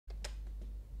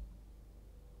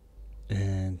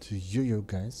And to you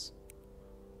guys,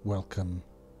 welcome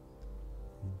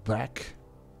back.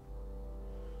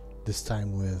 This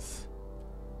time with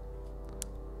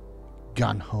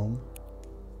Gone Home.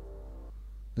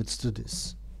 Let's do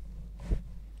this.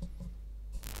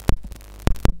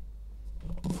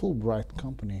 Fulbright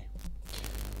company.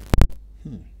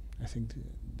 I think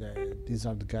these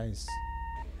are the guys.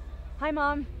 Hi,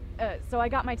 Mom. So I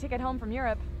got my ticket home from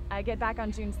Europe. I get back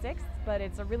on June 6th, but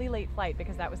it's a really late flight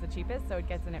because that was the cheapest, so it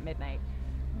gets in at midnight.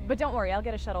 But don't worry, I'll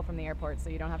get a shuttle from the airport so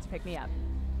you don't have to pick me up.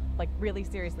 Like, really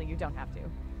seriously, you don't have to.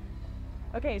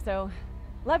 Okay, so,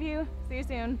 love you. See you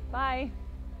soon. Bye.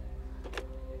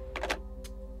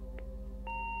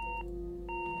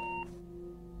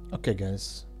 Okay,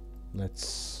 guys,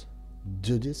 let's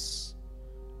do this.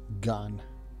 Gone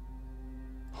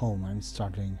Home. I'm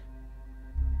starting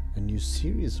a new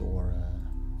series or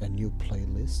a new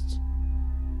playlist.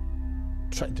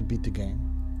 Try to beat the game.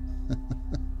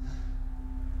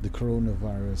 The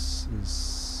coronavirus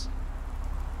is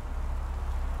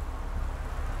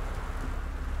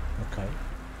okay.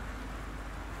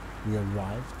 We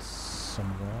arrived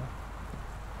somewhere.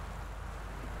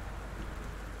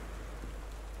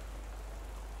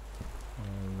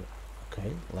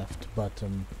 Okay, left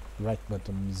button, right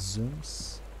button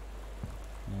zooms.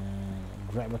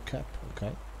 Grab a cup,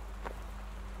 okay.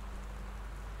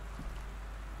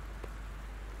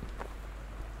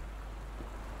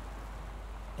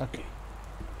 Okay.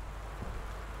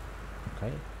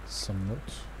 Okay, some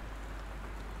notes.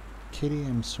 Kitty,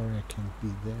 I'm sorry I can't be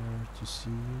there to see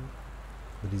you,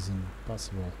 but it's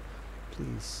impossible.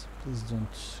 Please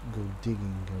don't go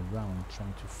digging around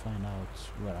trying to find out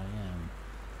where I am.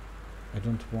 I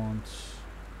don't want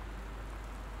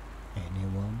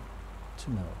anyone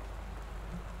to know.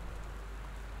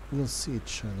 We'll see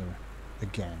each other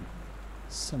again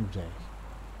someday.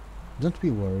 Don't be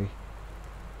worried.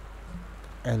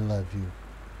 I love you,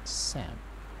 Sam.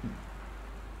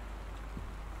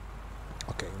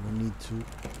 Okay, we need to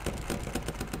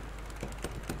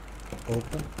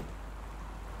open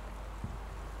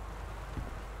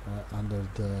under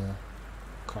the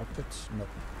carpet. No,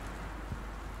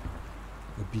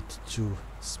 a bit too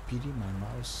speedy, my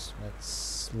mouse. Let's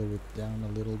slow it down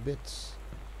a little bit.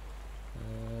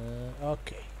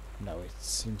 Okay, now it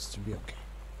seems to be okay.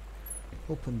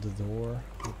 Open the door,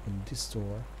 open this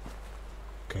door.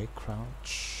 Okay,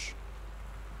 crouch.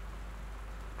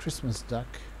 Christmas duck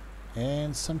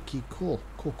and some key. Cool.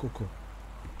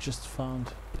 Just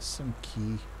found some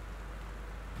key.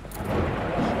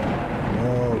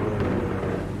 Whoa.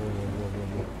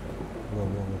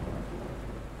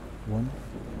 One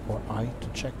or I to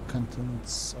check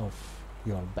contents of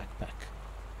your backpack.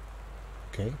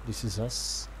 Okay, this is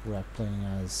us. We are playing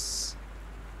as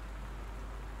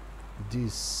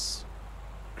this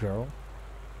girl,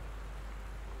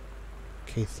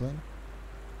 Caitlin,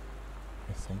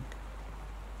 I think.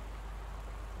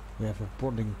 We have a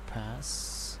boarding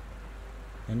pass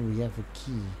and we have a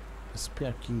key, a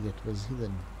spare key that was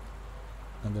hidden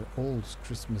under old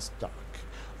Christmas duck.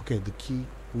 Okay, the key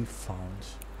we found.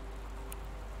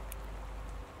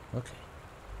 Okay.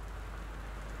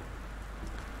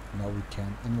 Now we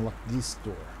can unlock this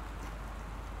door.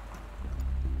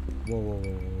 Whoa.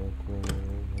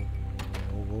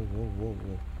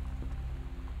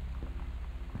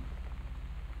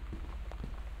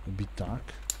 A bit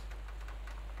dark.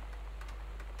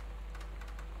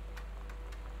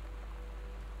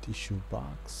 Tissue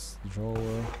box,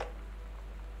 drawer.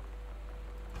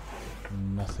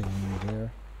 Nothing in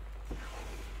there.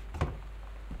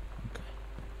 Okay.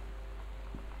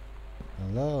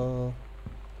 Hello.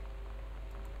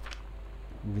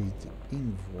 Read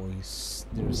invoice.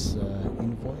 There's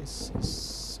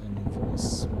invoices. An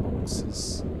invoice. This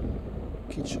is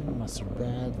kitchen, master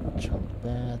bed, child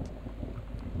bed.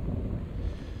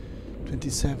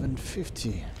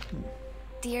 27.50.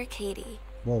 Dear Katie.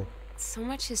 Whoa. So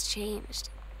much has changed,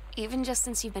 even just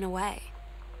since you've been away.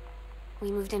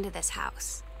 We moved into this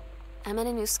house. I'm in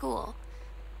a new school,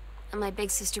 and my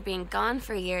big sister being gone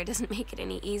for a year doesn't make it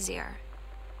any easier.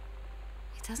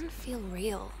 It doesn't feel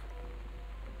real,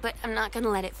 but I'm not gonna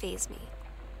let it faze me.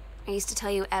 I used to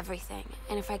tell you everything,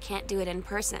 and if I can't do it in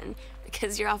person,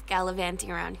 because you're off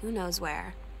gallivanting around who knows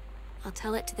where, I'll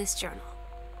tell it to this journal,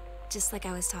 just like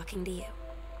I was talking to you.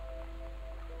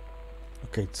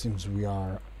 Okay, it seems we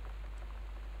are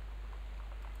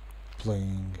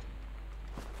playing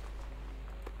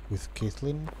with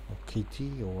Caitlin or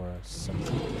Katie or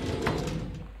something,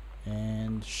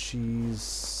 and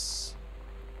she's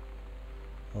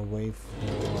away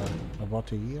for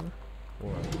about a year,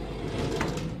 or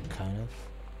kind of.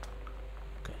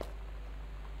 Okay.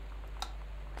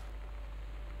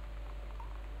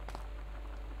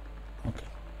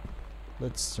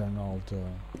 Let's turn all the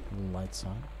lights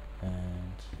on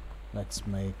and let's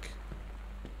make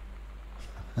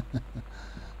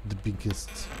the biggest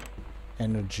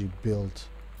energy bill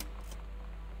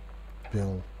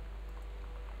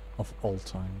of all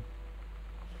time.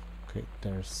 Okay,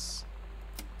 there's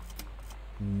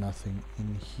nothing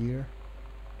in here.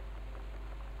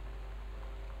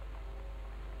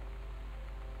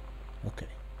 Okay,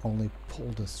 only pull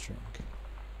the string.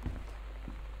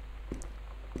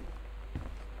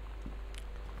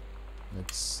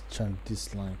 Let's turn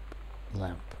this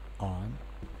lamp on.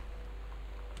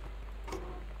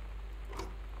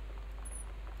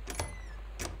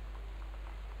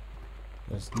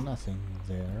 There's nothing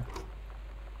there.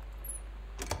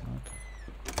 Okay.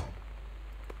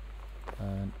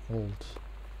 An old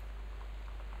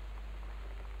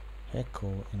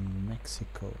Echo in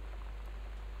Mexico.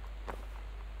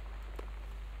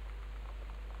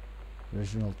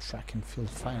 Regional track and field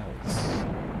finals.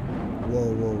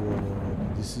 Whoa, whoa, whoa,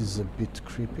 whoa. This is a bit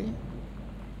creepy.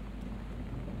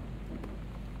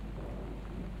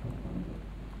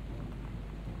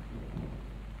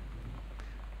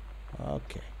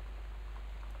 Okay.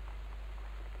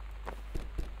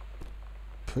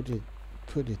 Put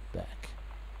it back.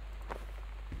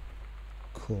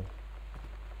 Cool.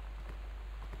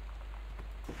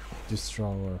 This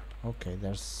drawer. Okay,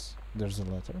 there's a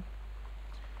letter.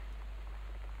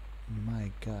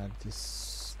 My god,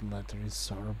 this letter is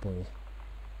horrible.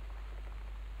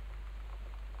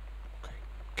 Okay,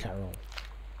 Carol.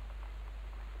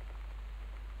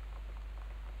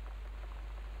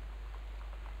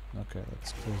 Okay,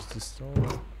 let's close this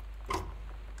door.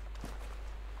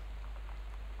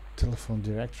 Telephone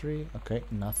directory. Okay,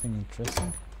 nothing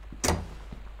interesting.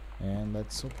 And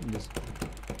let's open this.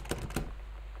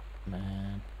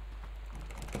 Man.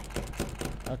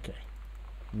 Okay.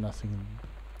 Nothing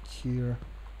here.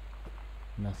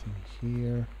 Nothing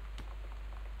here.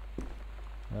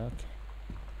 Okay.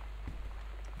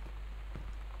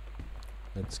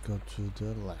 Let's go to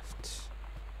the left.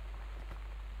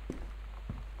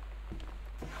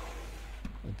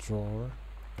 A drawer.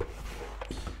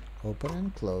 Open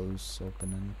and close.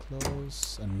 Open and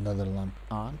close. Another lamp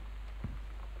on.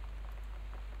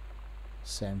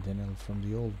 Sam Daniel from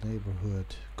the old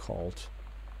neighborhood called.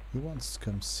 He wants to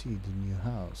come see the new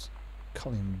house.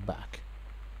 Call him back.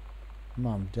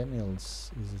 Mom,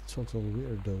 Daniels is a total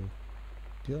weirdo.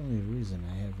 The only reason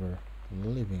I ever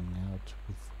living out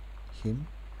with him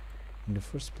in the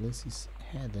first place is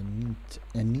had a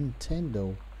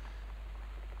Nintendo.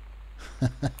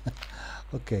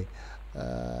 Okay.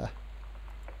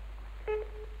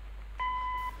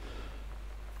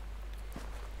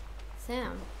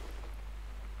 Sam.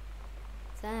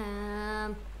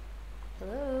 Sam.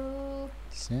 Hello.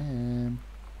 Sam.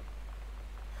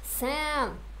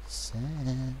 Sam.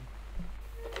 Sam.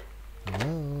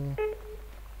 Hello.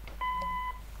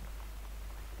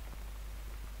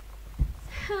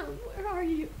 Sam, where are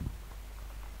you?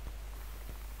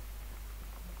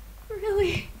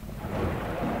 Really? I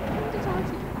need to talk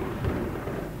to you.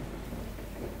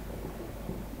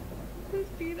 Please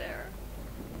be there.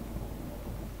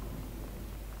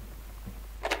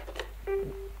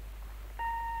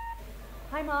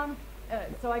 Hi, Mom.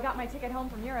 So I got my ticket home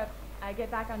from Europe. I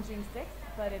get back on June 6th,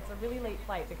 but it's a really late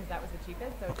flight because that was the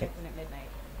cheapest, so it Okay. gets in at midnight.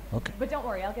 Okay. But don't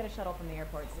worry, I'll get a shuttle from the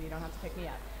airport so you don't have to pick me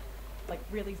up. Like,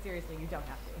 really seriously, you don't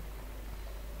have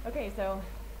to. Okay, so,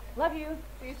 love you.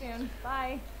 See you soon.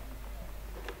 Bye.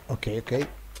 Okay, okay.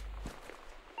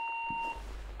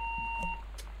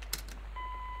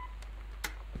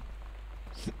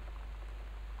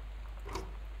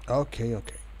 Okay,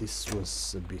 okay. This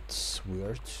was a bit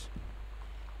weird.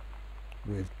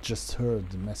 We've just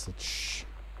heard the message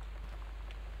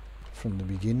from the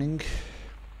beginning.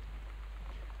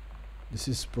 This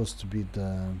is supposed to be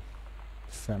the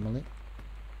family.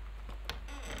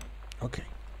 Okay.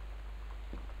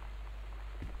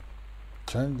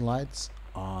 Turn lights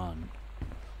on.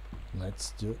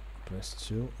 Let's do press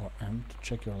 2 or M to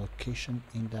check your location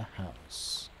in the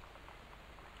house.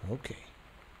 Okay.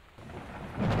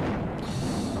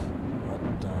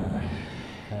 What the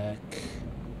heck?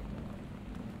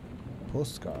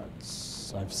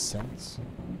 Postcards I've sent.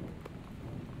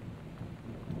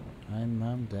 I'm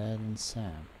Mom, Dad, and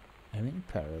Sam. I'm in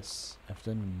Paris. I've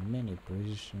done many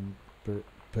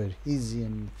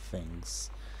Parisian things,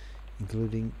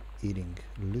 including eating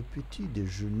le petit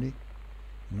déjeuner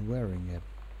and wearing a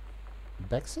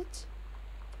backseat.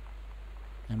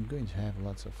 I'm going to have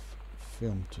lots of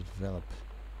film to develop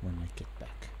when I get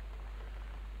back.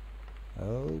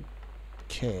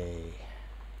 Okay.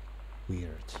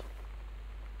 Weird.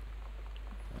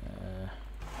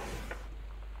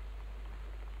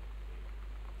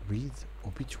 Read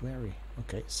obituary.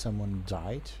 Okay, someone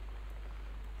died.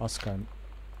 Oscar,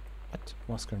 what?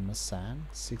 Oscar Massan,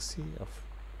 60, of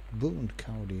Boone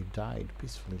County, died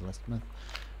peacefully last month.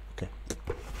 Okay.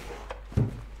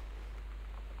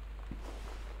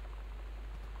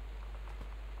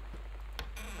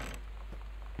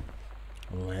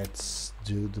 Let's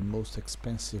do the most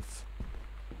expensive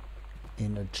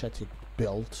energetic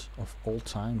build of all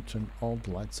time. Turn all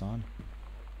the lights on.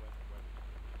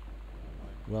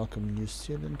 Welcome, new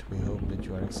student. We hope that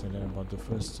you are excited about the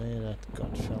first day at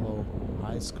Goodfellow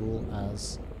High School,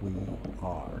 as we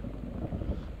are.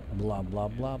 Blah blah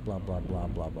blah blah blah blah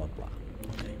blah blah blah.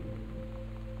 Okay.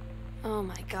 Oh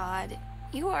my god.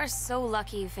 You are so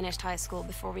lucky you finished high school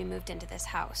before we moved into this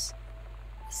house.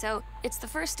 So, it's the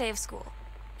first day of school,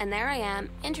 and there I am,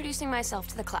 introducing myself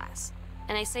to the class.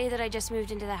 And I say that I just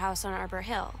moved into the house on Arbor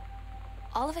Hill.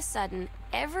 All of a sudden,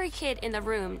 every kid in the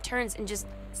room turns and just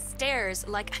stares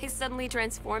like I suddenly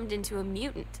transformed into a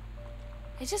mutant.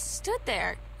 I just stood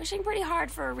there, wishing pretty hard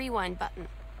for a rewind button.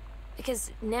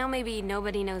 Because now maybe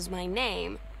nobody knows my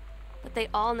name, but they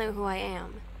all know who I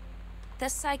am. The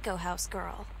Psycho House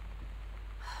girl.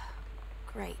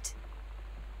 Great.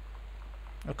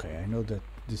 Okay, I know that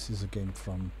this is a game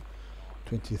from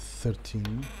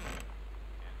 2013.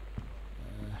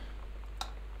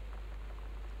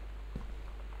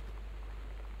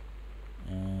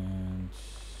 And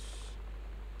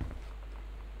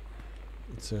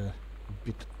it's a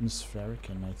bit atmospheric,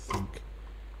 and I think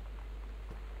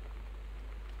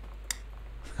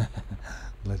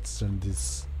let's turn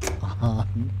this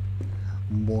on.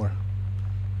 More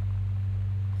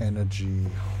energy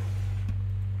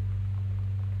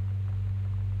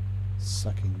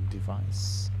sucking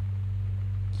device.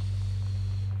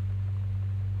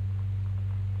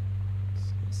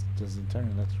 Does the entire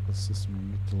electrical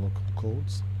system meet the local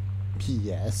codes?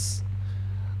 Yes.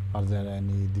 Are there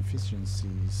any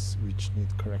deficiencies which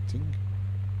need correcting?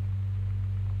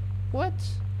 What?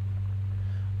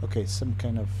 Okay, some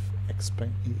kind of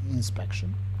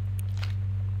inspection.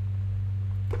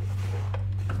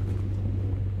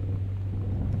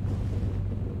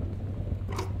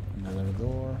 Another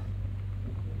door.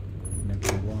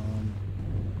 Another one.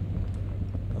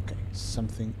 Okay,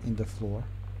 something in the floor.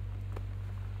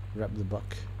 Grab the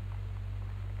buck.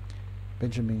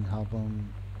 Benjamin Halmond,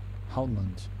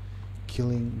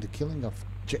 the killing of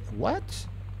what?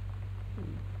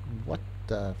 What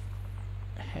the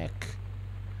heck?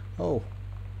 Oh,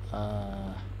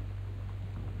 a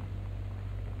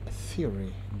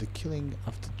theory. The killing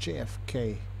of the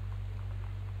JFK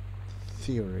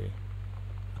theory.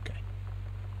 Okay.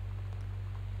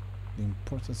 The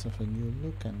importance of a new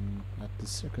look and at the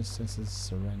circumstances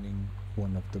surrounding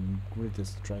one of the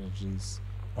greatest tragedies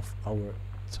of our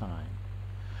time.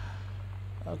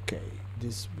 Okay,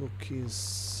 this book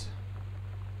is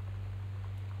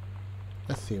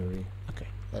a theory. Okay,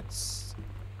 let's...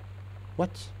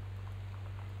 What?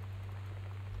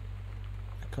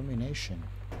 A combination.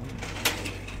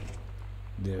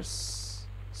 There's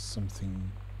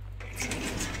something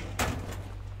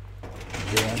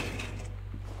there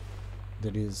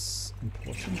that is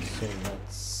important, so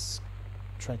let's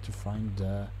try to find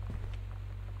the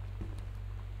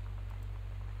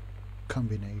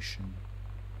combination.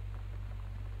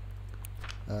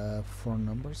 4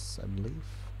 numbers, I believe.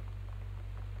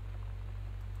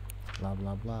 Blah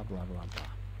blah blah blah blah blah.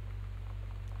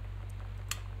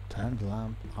 Turn the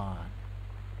lamp on.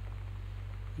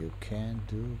 You can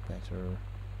do better.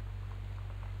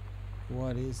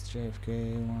 What is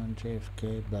JFK? 1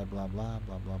 JFK, blah blah blah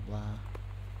blah blah blah.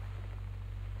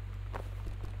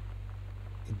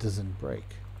 It doesn't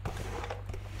break. Okay.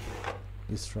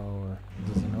 This drawer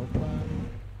doesn't open.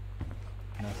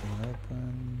 Nothing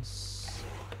opens.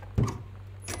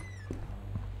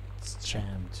 It's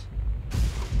jammed.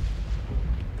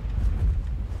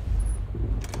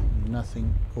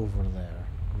 Nothing over there.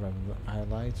 Grab the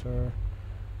highlighter.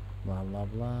 Blah blah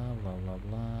blah blah blah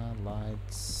blah.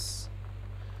 Lights.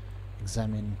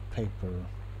 Examine paper.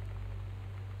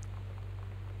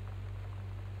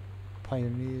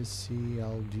 Pioneer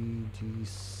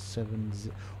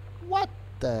CLDG70. What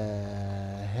the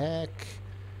heck?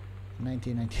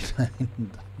 1999.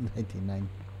 99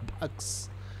 bucks.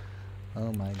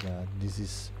 Oh my god, this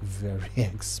is very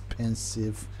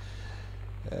expensive.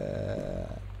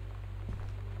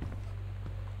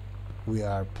 We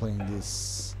are playing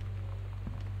this.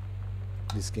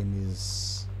 This game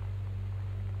is...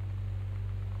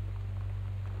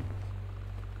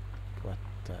 What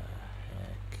the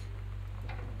heck?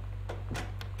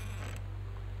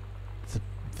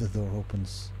 The door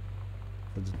opens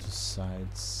for the 2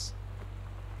 sides.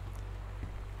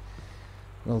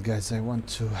 Well, guys, I want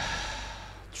to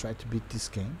try to beat this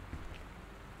game.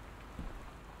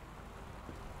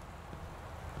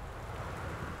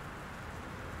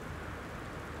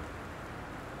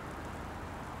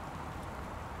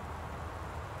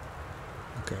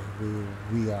 Okay,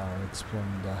 we are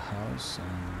exploring the house,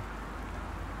 and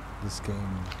this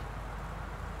game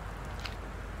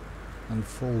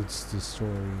unfolds the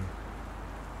story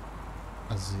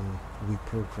as we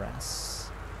progress.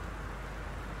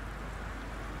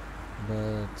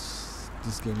 But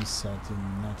this game is set in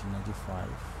 1995,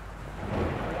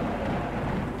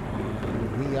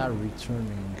 and we are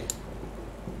returning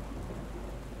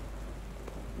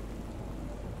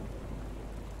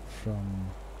from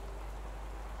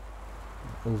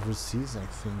overseas. I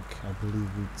believe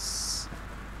it's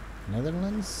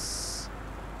Netherlands,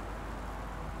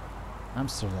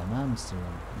 Amsterdam,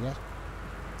 yeah.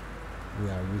 We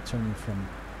are returning from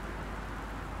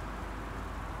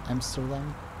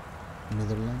Amsterdam,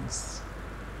 Netherlands.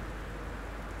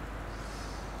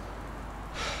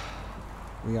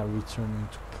 We are returning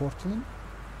to Portland.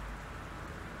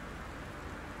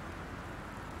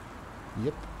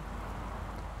 Yep.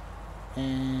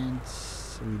 And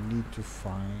we need to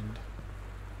find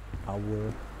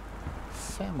our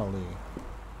family.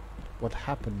 What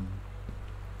happened?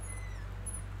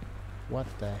 What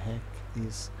the heck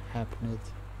is happening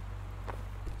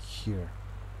here?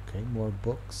 Okay, more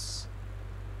books.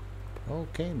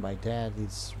 Okay, my dad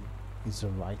is a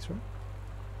writer.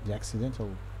 The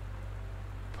accidental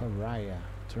pariah,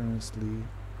 Turnsley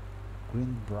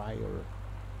Greenbrier.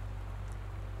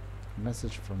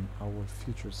 Message from our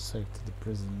future saved the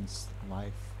president's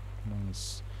life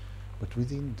months, but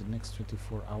within the next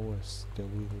 24 hours there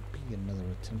will be another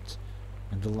attempt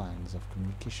and the lines of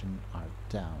communication are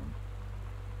down.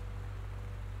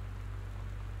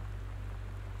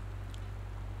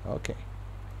 Okay,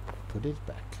 put it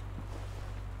back.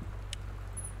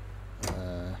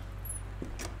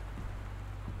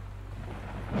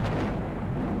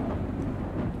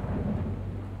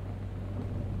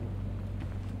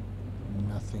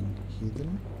 Nothing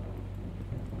hidden.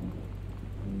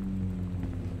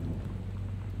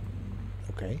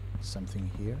 Okay,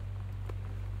 something here.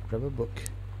 Grab a book.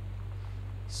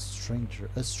 A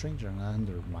stranger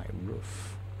under my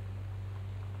roof.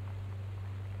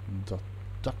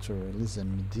 Dr. Elisa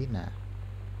Medina.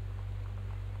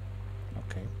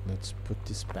 Okay, let's put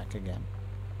this back again.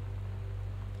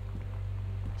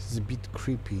 This is a bit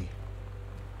creepy.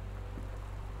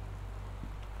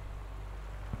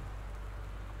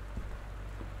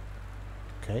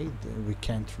 Okay, we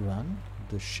can't run.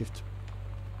 The shift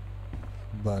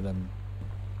button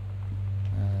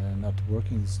not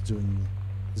working. It's doing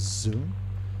zoom,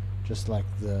 just like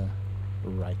the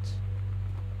right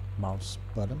mouse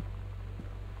button.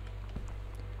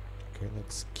 Okay,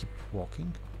 let's keep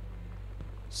walking.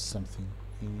 Something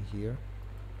in here.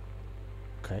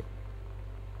 Okay.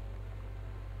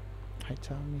 Hi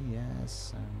Tommy,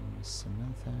 yes. I'm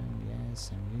Samantha,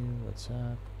 yes. I'm you, what's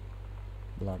up?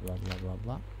 Blah blah blah blah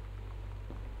blah.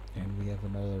 And we have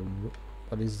another.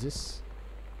 What is this?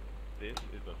 This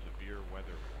is a severe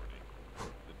weather warning.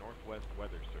 The Northwest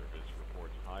Weather Service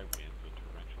reports high winds and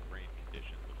torrential rain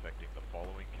conditions affecting the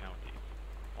following counties: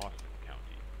 Austin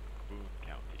County, Boone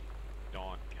County,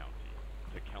 Dawn County,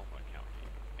 Tacoma County,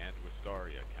 and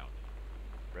Wistaria County.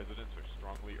 Residents are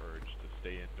strongly urged to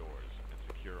stay indoors and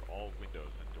secure all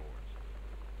windows and doors.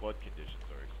 Flood conditions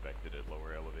are expected at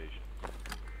lower elevations.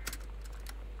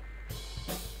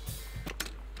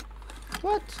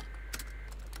 What?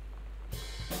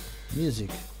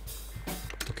 Music.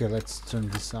 Okay, let's turn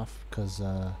this off because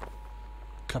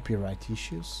copyright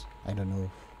issues. I don't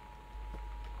know.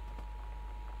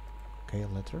 Okay, a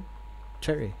letter.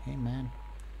 Terry, hey man,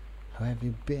 how have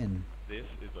you been? This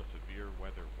is a severe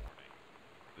weather warning.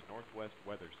 The Northwest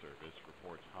Weather Service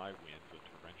reports high winds and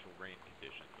torrential rain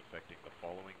conditions affecting the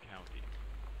following counties: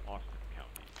 Austin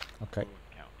County, Okay. Boone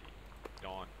County,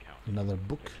 Dawn County, Another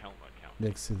book. Tacoma County, The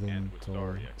and Accidental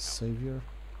Wistaria County. Savior.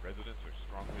 Residents are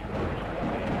strongly urged to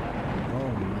stay indoors.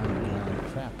 Oh my god,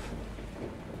 crap.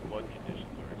 Flood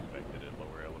conditions are expected at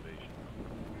lower elevations.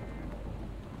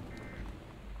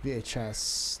 VHS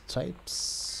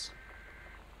tapes.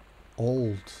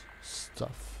 Old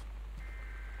stuff.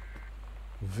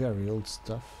 Very old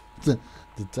stuff. The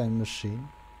Time Machine.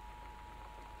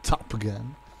 Top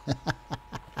Gun.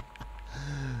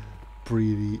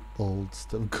 Pretty old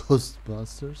stuff.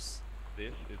 Ghostbusters.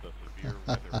 This is a severe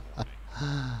weather warning. The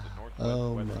Northwest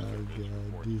Oh Weather my Service god,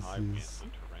 reports this high winds is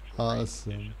and torrential rain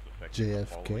awesome. conditions affecting the JFK.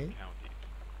 following counties: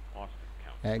 Austin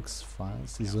County, X-Files Boone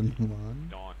Season County, 1.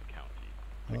 Dawn County,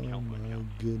 Oh Tacoma my County, and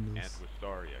goodness.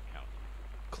 Wistaria County.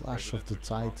 Clash of the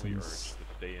Residents are strongly Titans. urged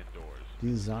to stay indoors.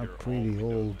 These are Secure all pretty windows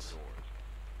old and doors.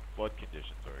 Flood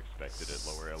conditions are expected at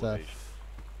lower elevations. stuff.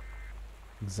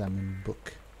 Examine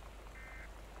book.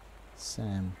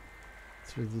 Sam.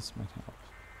 Through this might help.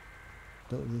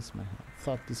 Though this might help.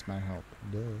 Thought this might help.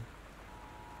 Duh.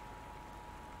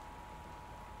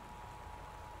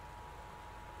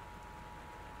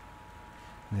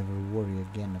 Never worry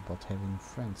again about having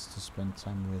friends to spend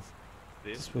time with.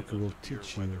 This book is a will severe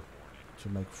teach weather you warning. to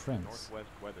make The friends,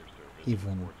 Northwest Weather Service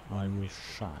even reports high when you're winds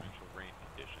shy. and torrential rain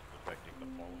conditions affecting the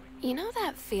following. You know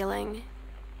that feeling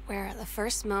where the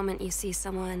first moment you see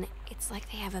someone, it's like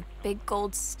they have a big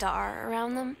gold star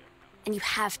around them, and you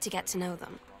have to get to know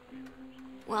them?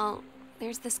 Well,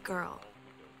 there's this girl.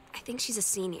 I think she's a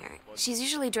senior. She's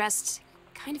usually dressed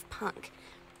kind of punk,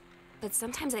 but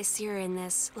sometimes I see her in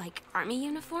this, like, army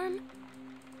uniform,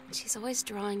 and she's always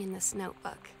drawing in this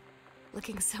notebook,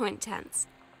 looking so intense.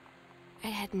 I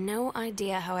had no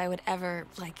idea how I would ever,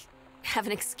 like, have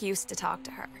an excuse to talk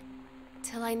to her.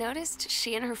 Till I noticed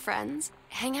she and her friends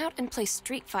hang out and play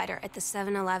Street Fighter at the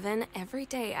 7-Eleven every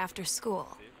day after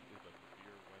school. This is a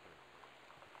severe weather.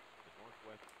 The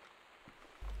Northwest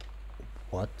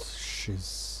What?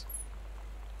 She's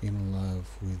in love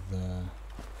with a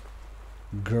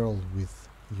girl with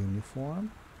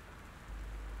uniform?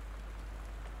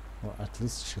 Or at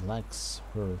least she likes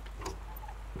her.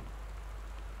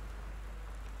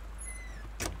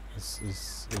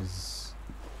 Is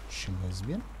she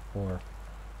lesbian? Or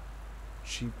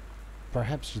she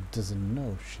perhaps she doesn't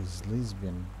know she's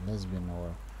lesbian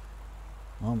or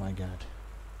oh my god.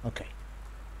 Okay.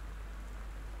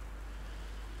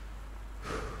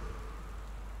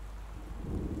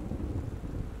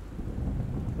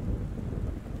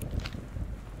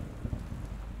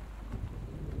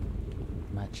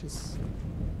 Matches.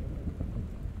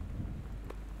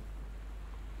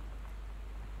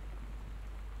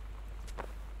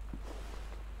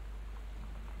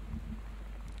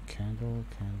 Candle.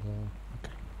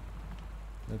 Okay.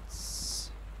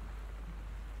 Let's.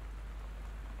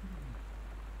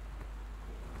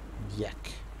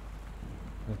 Yuck.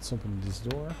 Let's open this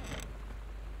door.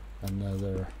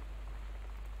 Another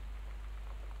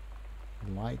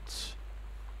light.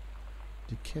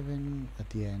 The cabin at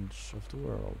the end of the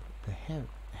world. The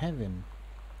heaven.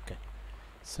 Okay.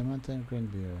 Samantha and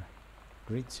Greenbeer.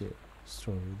 Greets you.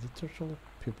 Story. The Turtle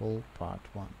People Part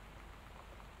 1.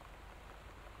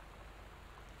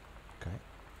 Okay.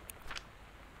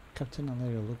 Captain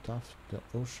Alaria looked off the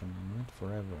ocean and went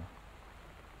forever.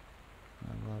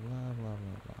 Blah blah blah blah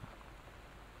blah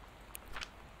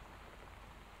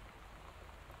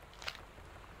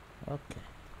blah. Okay.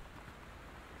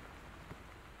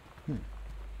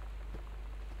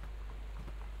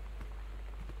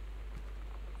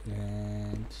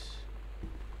 And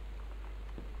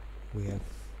we have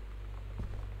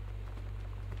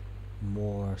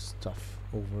more stuff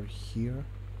over here.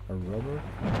 A rubber.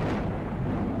 A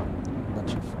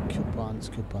bunch of coupons.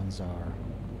 Coupons are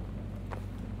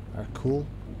cool.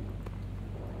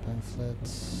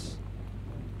 Pamphlets.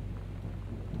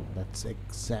 Let's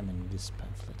examine this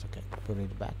pamphlet. Okay, put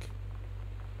it back.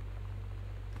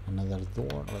 Another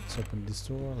door. Let's open this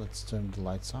door. Let's turn the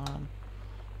lights on.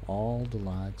 All the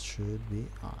lights should be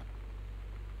on.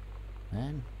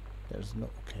 And there's no.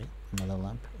 Okay, another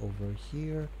lamp over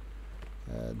here.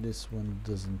 This one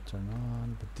doesn't turn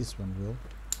on, but this one will.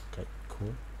 Okay,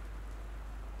 cool.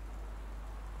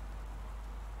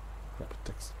 Grab a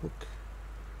textbook.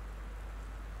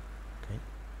 Okay.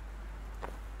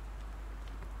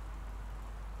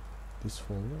 This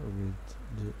folder with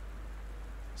the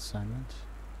assignment.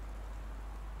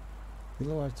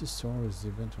 Below are two stories. The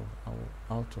event of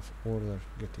our out of order.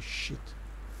 Get the shit.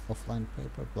 Offline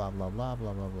paper. Blah blah blah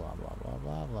blah blah blah blah blah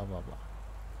blah blah blah blah.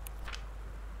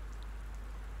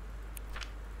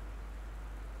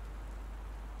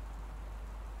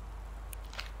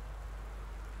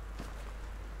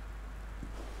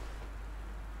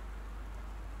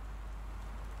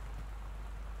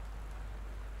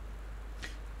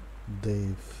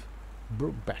 Dave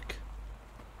Brookback.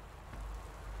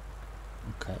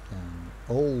 Okay,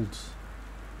 old.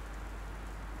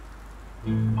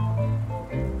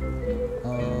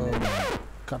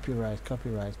 Copyright.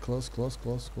 Close.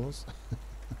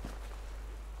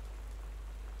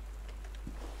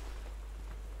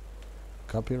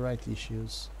 Copyright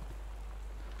issues.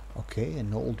 Okay,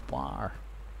 an old bar.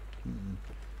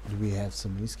 Do we have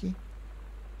some whiskey?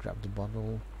 Grab the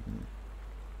bottle.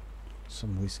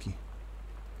 Some whiskey.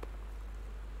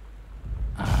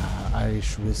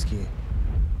 Irish whiskey.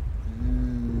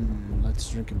 Let's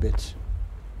drink a bit.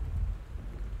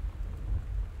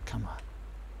 Come on.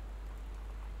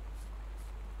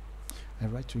 I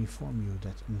write to inform you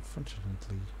that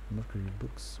unfortunately Mercury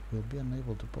Books will be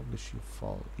unable to publish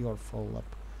your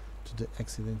follow-up to the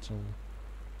accidental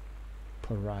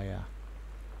pariah.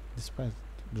 Despite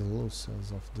the low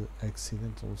sales of the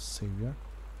accidental savior,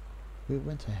 we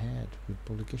went ahead with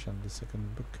publication of the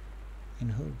second book in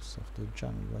hopes of the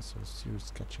John Russell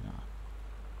series catching on.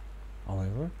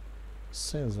 However,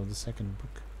 sales of the second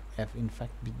book have in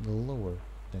fact been lower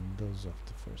than those of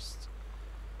the first,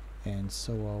 and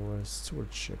so our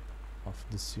stewardship of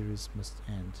the series must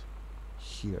end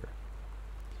here.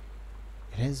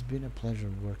 It has been a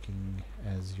pleasure working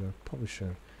as your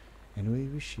publisher, and we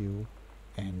wish you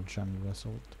and John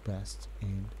Russell the best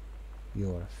in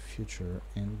your future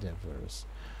endeavors.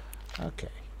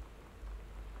 Okay.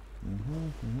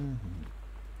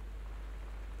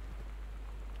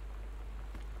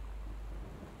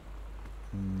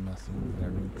 Nothing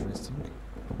very interesting.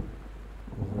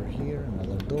 Over here,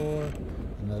 another door,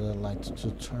 another light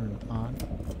to turn on.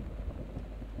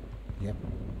 Yep,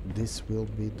 this will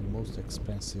be the most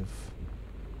expensive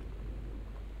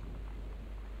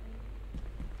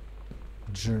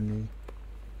journey.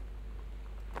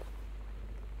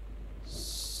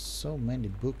 So many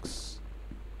books.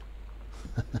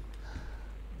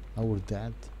 Our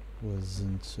dad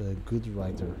wasn't a good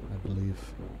writer, I believe.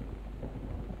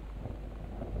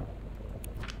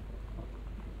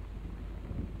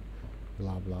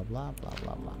 Blah blah blah blah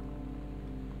blah blah.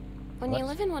 When you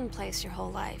live in one place your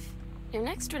whole life, your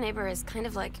next door neighbor is kind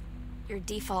of like your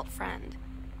default friend.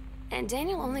 And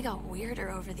Daniel only got weirder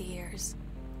over the years.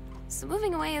 So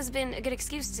moving away has been a good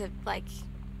excuse to, like,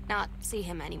 not see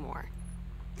him anymore.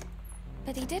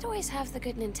 But he did always have the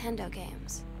good Nintendo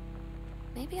games.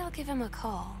 Maybe I'll give him a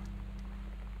call.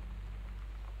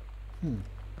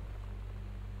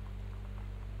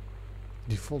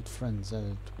 Default friends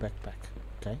added to backpack.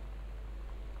 Okay.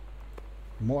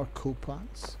 More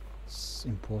coupons. It's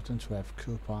important to have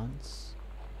coupons.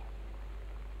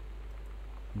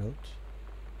 Note.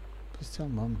 Please tell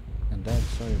mom and dad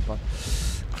sorry about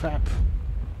crap.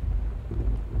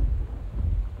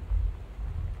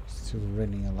 Still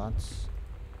raining a lot.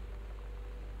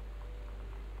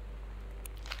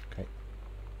 Okay.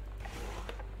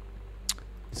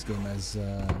 This game has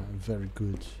very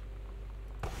good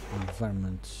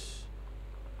environment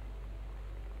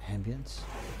ambience.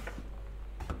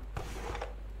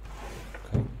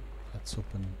 Okay, let's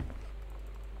open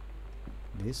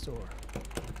this door.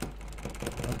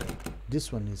 Okay,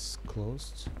 this one is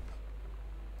closed,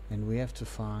 and we have to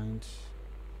find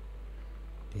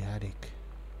the attic.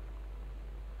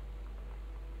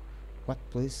 What,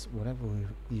 please? Whatever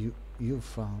you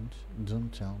found,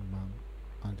 don't tell mom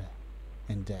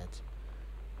and dad.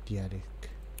 The attic.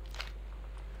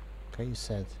 Okay, you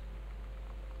said.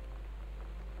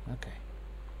 Okay.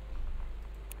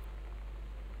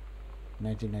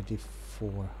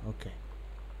 1994. Okay.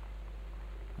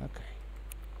 Okay.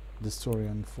 The story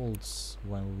unfolds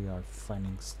while we are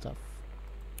finding stuff.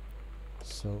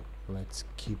 So let's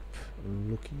keep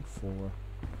looking for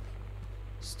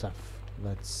stuff.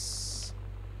 Let's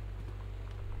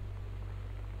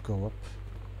go up.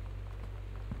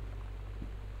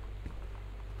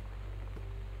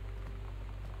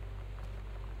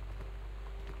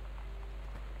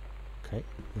 Okay,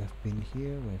 we have been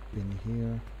here, we have been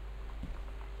here.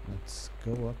 Let's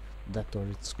go up. That door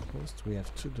is closed. We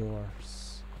have two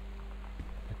doors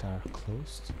that are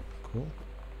closed. Cool.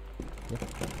 Yep.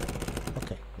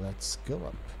 Okay, let's go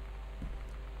up.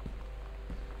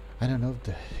 I don't know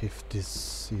if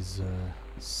this is a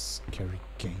scary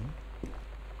game.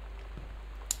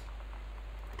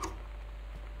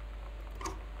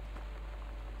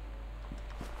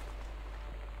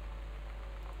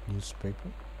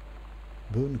 Newspaper.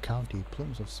 Boone County,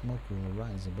 plumes of smoke will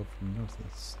rise above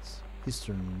the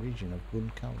eastern region of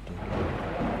Boone County.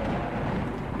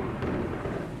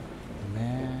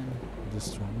 Man,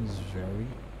 this one is very...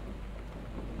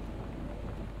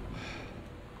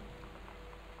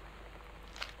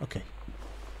 Okay,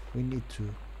 we need to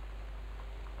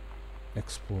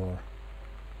explore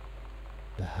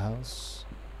the house.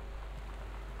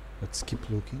 Let's keep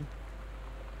looking.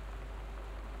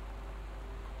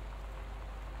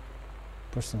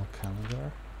 Personal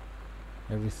calendar.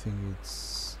 Everything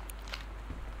is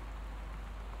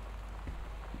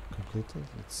completed.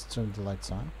 Let's turn the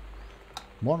lights on.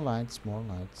 More lights, more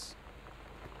lights.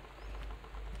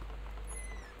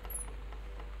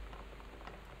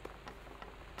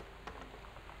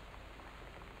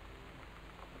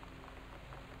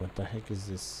 What the heck is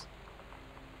this?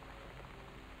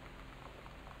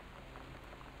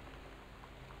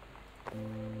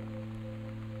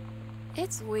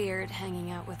 It's weird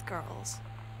hanging out with girls.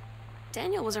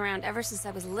 Daniel was around ever since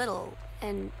I was little,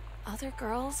 and other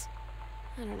girls?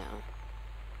 I don't know.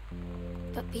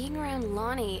 But being around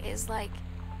Lonnie is like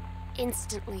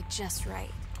instantly just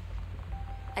right.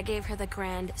 I gave her the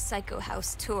grand Psycho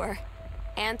House tour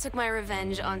and took my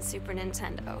revenge on Super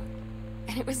Nintendo.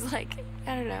 And it was like,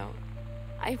 I don't know,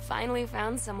 I finally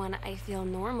found someone I feel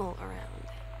normal around.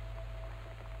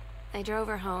 I drove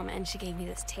her home and she gave me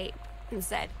this tape and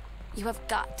said, "You have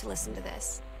got to listen to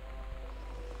this."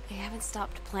 I haven't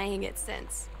stopped playing it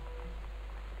since.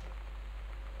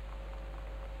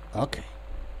 Okay.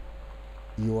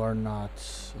 You are not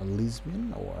a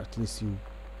lesbian, or at least you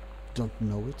don't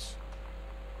know it.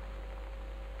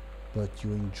 But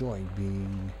you enjoy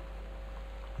being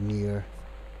near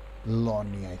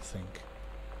Lonnie, I think.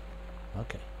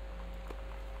 Okay.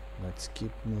 Let's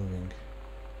keep moving.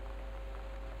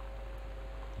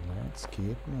 Let's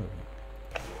keep moving.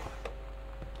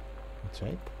 That's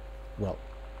right. Well,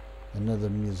 another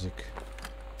music.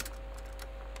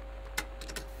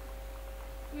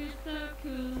 We're so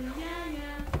cool, yeah,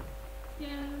 yeah.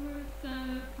 Yeah, we're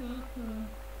so cool.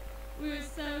 We're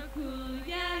so cool,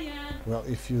 yeah, yeah. Well,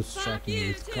 if you strike Fuck me you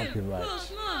with too. copyright,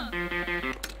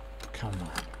 Cool, come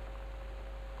on.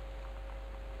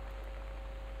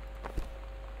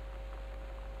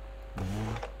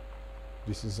 Man,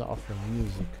 this is awful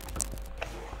music.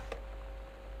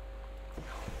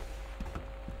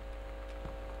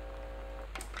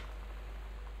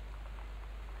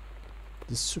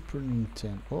 The Super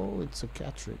Nintendo. Oh, it's a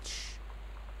cartridge.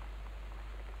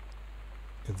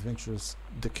 Adventures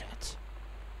the Cat.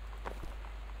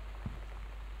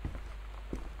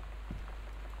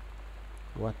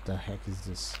 What the heck is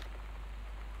this?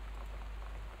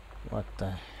 What the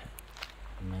heck?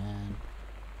 Man.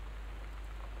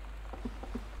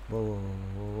 Whoa, whoa,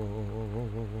 whoa, whoa, whoa, whoa,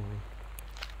 whoa, whoa, whoa.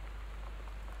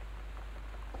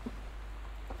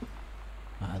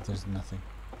 Ah, there's nothing.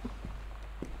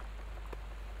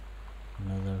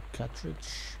 Another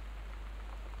cartridge.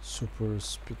 Super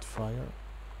Spitfire.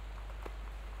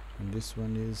 And this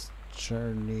one is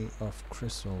Journey of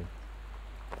Crystal.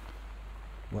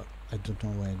 Well, I don't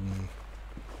know any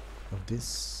of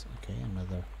this. Okay,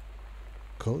 another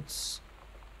codes.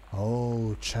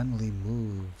 Oh, Chun-Li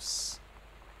moves.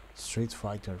 Street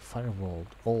Fighter,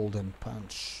 Firebolt, Hold and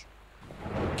Punch.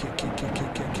 Kick, kick, kick,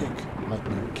 kick, kick, kick.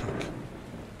 Lightning kick.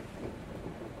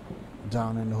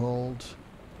 Down and hold.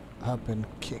 Up and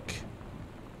kick.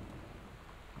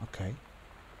 Okay.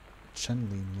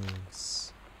 Chun-Li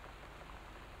moves.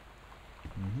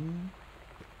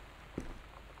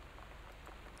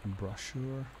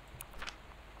 Brochure.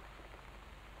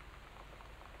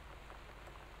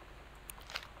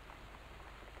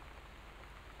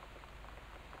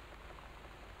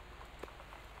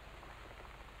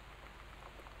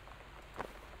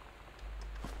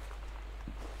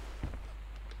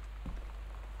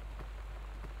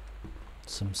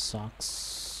 Some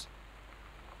socks.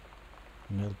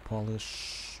 Nail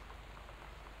polish.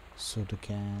 Soda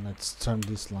can. Let's turn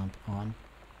this lamp on.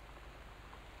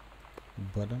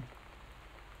 Button.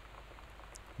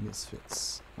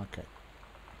 Misfits. Okay.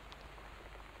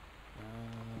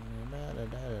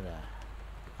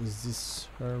 Is this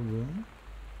her room?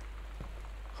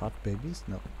 Hot babies?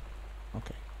 No.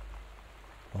 Okay.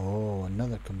 Oh,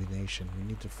 another combination. We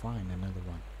need to find another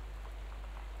one.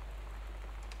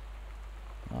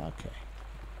 Okay.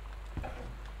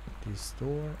 This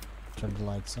door. Turn the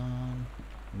lights on.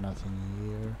 Nothing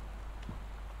here.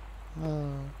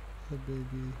 Oh, the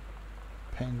baby.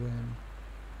 Penguin.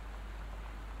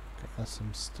 Okay, that's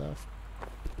some stuff.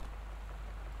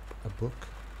 A book.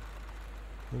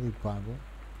 Holy Bible.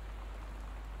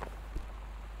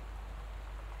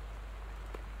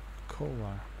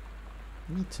 Cola.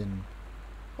 Mitten.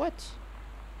 What?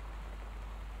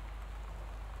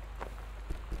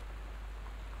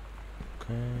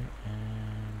 Okay,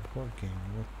 and board game.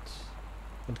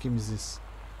 What game is this?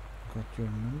 Got your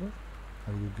number?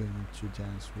 Are you going to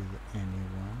dance with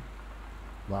anyone?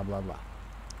 Blah blah blah.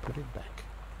 Put it back.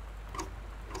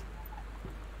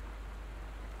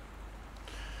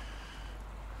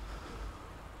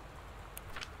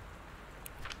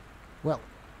 Well,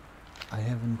 I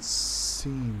haven't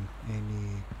seen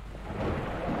any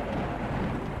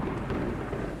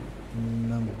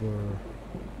number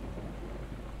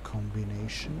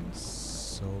combinations,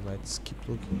 so let's keep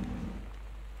looking.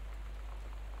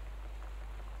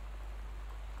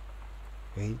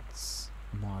 8th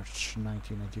March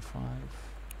 1995,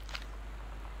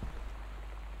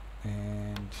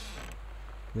 and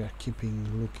we are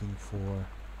keeping looking for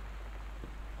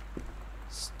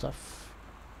stuff.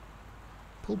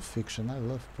 Pulp Fiction, I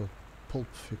love Pulp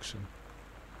Fiction.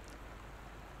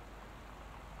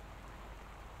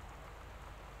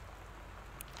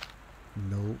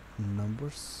 No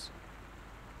numbers.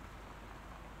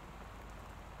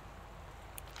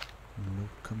 No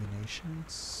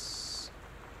combinations.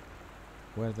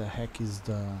 Where the heck is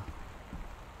the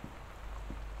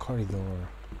corridor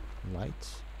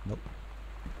light? Nope.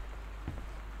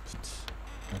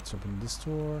 Let's open this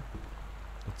door.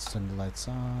 Let's turn the lights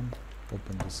on.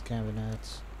 Open this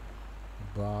cabinet.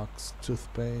 Box,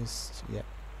 toothpaste. Yep.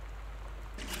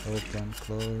 Open,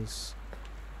 close.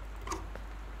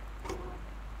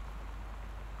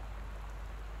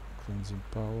 Cleansing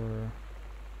power.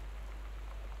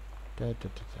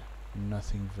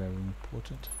 Nothing very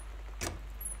important,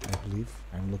 I believe.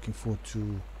 I'm looking for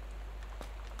 2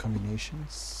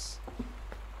 combinations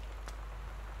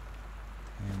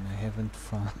and I haven't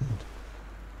found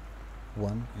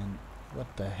one. And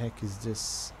what the heck is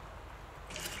this?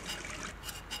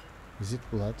 Is it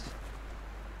blood?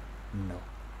 No.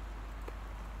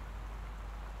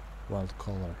 Wild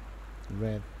color.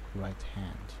 Red right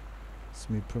hand.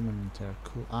 Semi-permanent hair.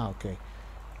 Cool. Ah, okay.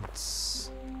 It's...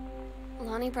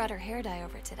 Lonnie brought her hair dye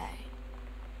over today.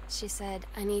 She said,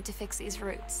 I need to fix these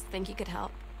roots. Think you could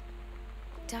help?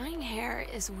 Dyeing hair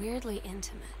is weirdly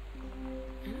intimate.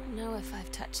 I don't know if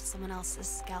I've touched someone else's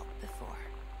scalp before.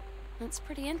 It's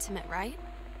pretty intimate, right?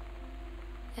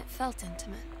 It felt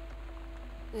intimate.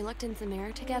 We looked in the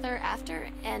mirror together after,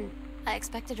 and I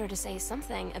expected her to say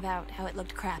something about how it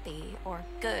looked crappy, or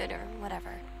good, or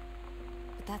whatever.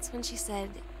 But that's when she said,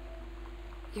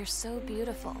 "You're so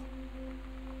beautiful."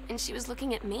 And she was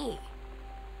looking at me.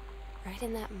 Right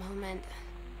in that moment,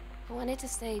 I wanted to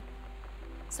say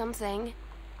something,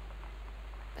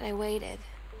 but I waited,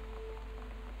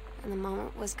 and the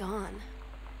moment was gone.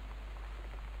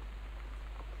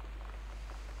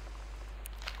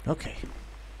 Okay.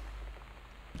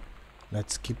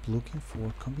 Let's keep looking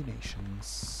for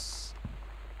combinations.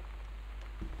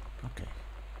 Okay.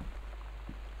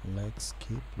 Let's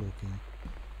keep looking.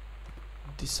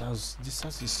 This house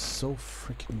is so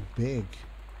freaking big.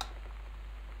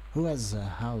 Who has a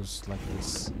house like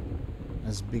this?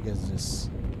 As big as this?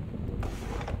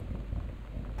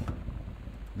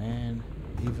 Man,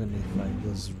 even if I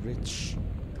was rich,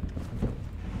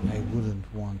 I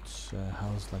wouldn't want a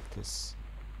house like this.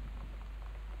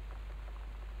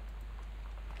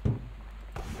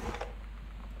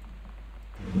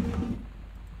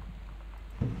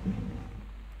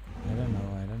 I don't know.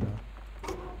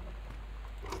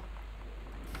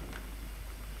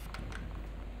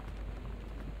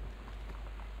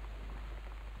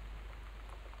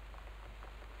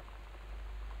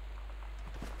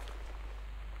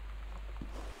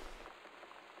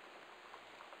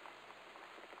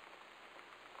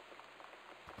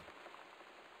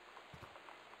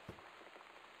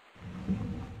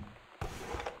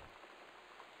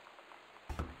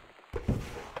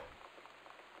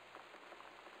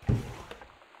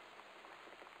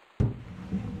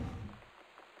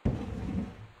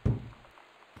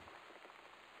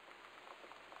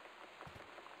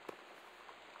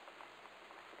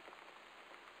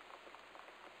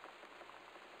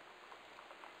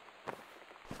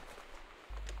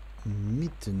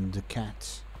 Mitten the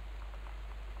cat.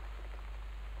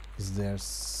 Is there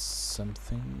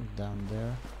something down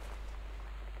there?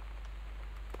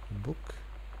 A book?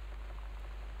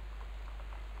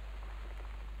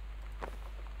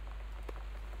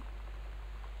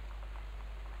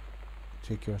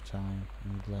 Take your time.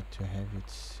 I'm glad to have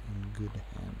it in good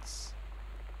hands.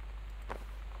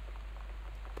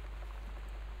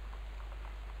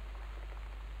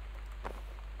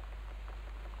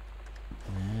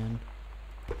 Man.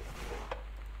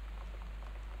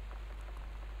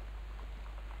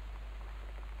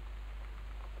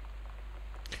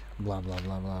 Blah blah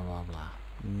blah blah blah blah.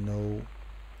 No.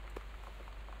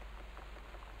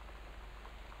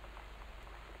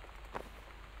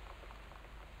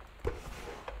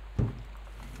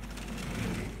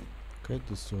 Okay,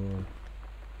 this door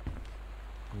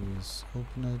is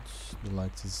opened. The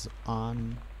light is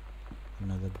on.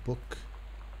 Another book.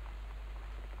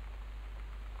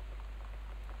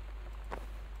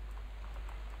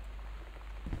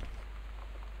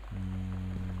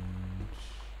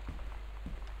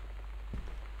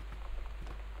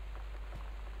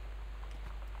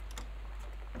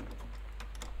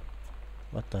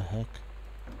 What the heck?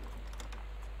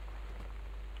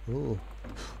 Oh.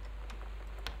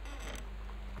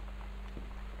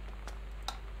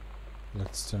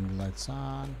 Let's turn the lights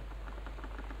on.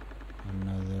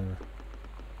 Another.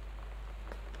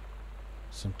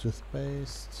 Some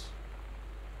toothpaste.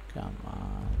 Come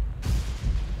on.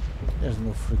 There's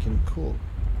no freaking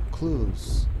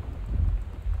clues.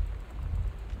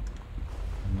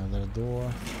 Another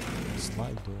door.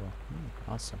 slide door.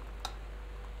 Awesome.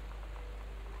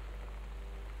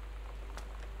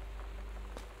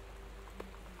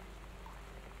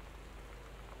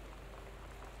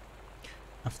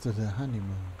 After the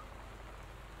honeymoon.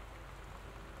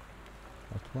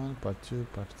 Part 1, part 2,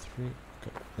 part 3.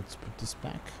 Okay, let's put this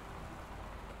back.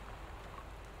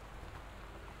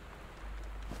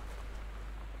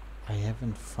 I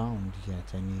haven't found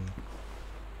yet any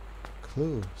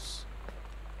clues.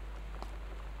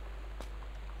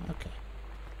 Okay.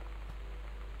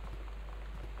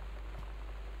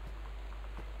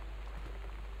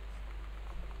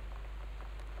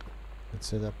 Let's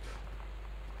set up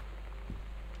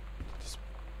this.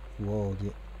 Whoa,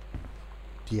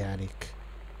 the attic.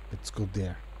 Let's go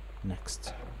there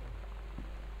next.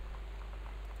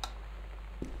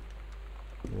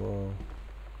 Whoa.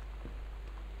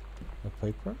 A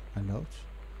paper? A note?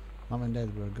 Mom and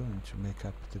Dad were going to make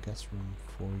up the guest room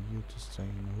for you to stay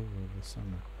in over the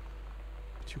summer.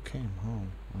 But you came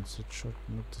home on such short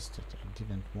notice that I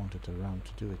didn't want it around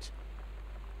to do it.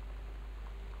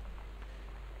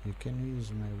 You can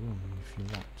use my room if you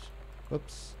want.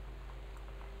 Oops.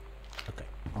 Okay,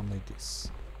 only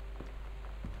this.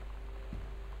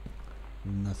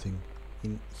 Nothing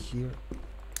in here.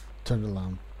 Turn the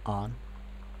lamp on.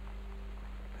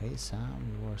 Hey Sam,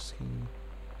 you are skiing.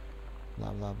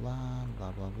 Blah blah blah,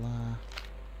 blah blah blah.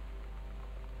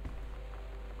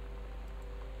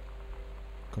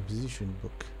 Composition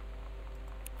book.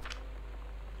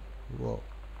 Whoa.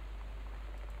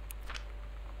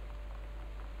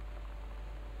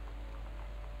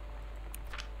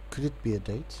 Could it be a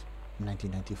date?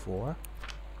 1994?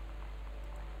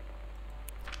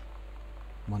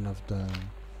 One of the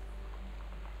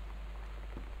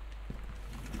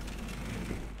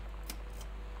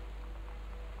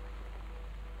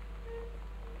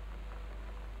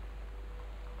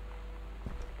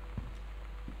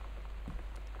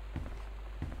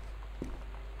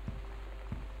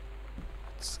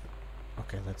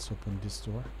okay, let's open this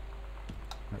door.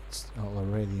 It's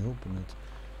already opened.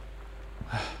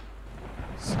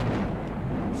 So,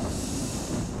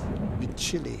 bit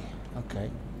chilly. Okay.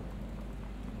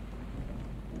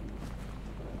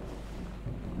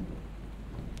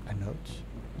 A note,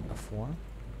 a form,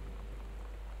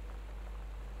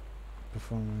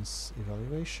 performance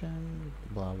evaluation,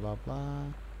 blah blah blah.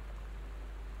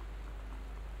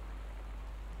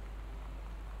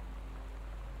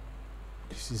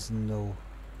 This is no.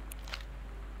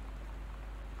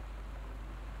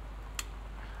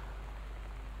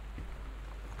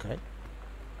 Okay.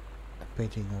 A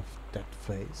painting of that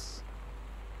face.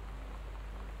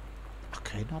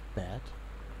 Okay, not bad.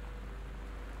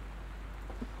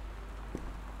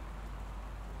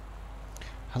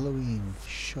 Halloween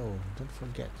show. Don't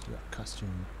forget your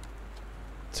costume.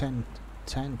 10/29.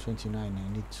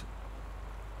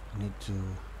 I need to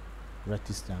write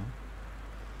this down.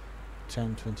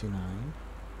 10/29.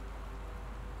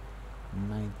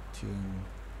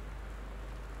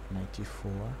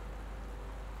 1994.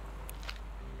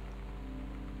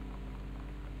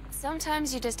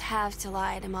 Sometimes you just have to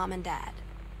lie to Mom and Dad.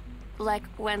 Like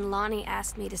when Lonnie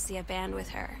asked me to see a band with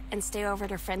her and stay over at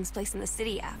her friend's place in the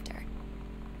city after.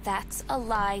 That's a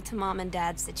lie to Mom and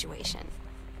Dad's situation.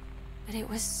 But it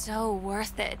was so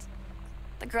worth it.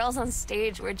 The girls on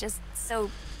stage were just so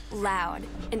loud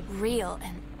and real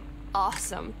and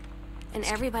awesome. And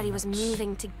everybody was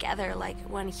moving together like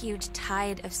one huge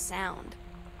tide of sound.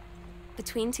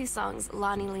 Between two songs,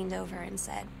 Lonnie leaned over and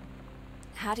said,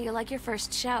 "How do you like your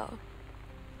first show?"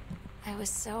 I was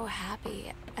so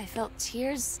happy. I felt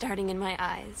tears starting in my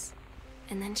eyes.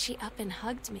 And then she up and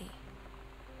hugged me.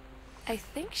 I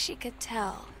think she could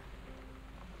tell.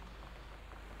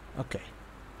 Okay.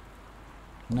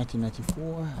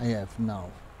 1994. I have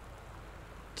now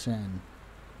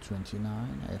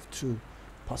 10/29. I have two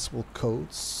possible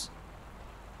codes.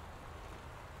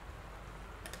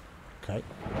 Okay.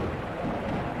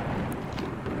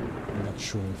 I'm not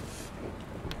sure if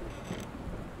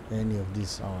any of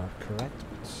these are correct,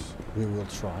 but we will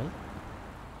try.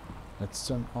 Let's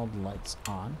turn all the lights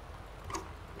on.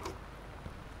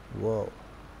 Whoa.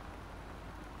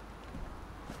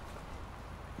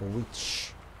 A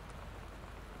witch.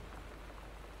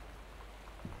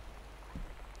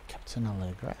 Captain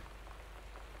Allegra.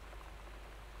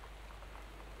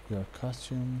 Your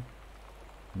costume.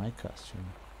 My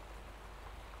costume.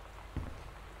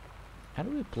 Are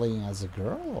we playing as a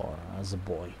girl or as a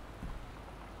boy?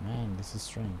 Man, this is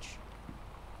strange.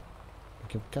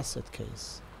 Like a cassette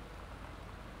case.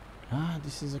 Ah,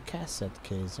 this is a cassette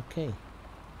case, okay.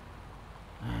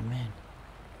 Ah, man.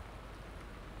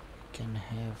 Can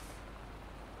have...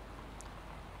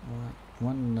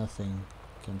 Nothing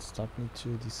can stop me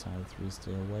to decide. 3,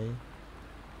 stay away.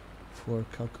 4,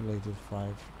 calculated.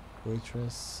 5,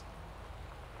 waitress.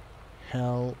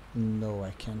 Hell no,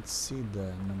 I can't see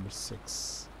the number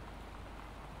 6.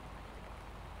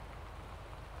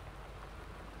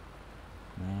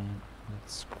 Man,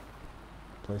 let's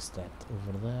place that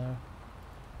over there.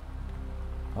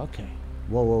 Okay.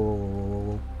 Whoa, whoa, whoa, whoa, whoa,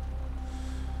 whoa.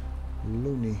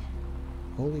 Loony.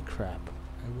 Holy crap.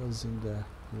 I was in the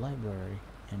library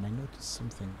and I noticed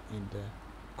something in the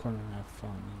corner I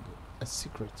found in a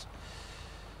secret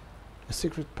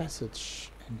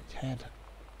passage, and it had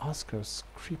Oscar's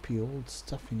creepy old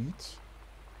stuff in it.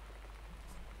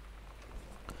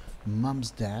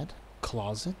 Mom's dad,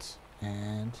 closet,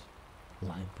 and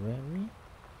library.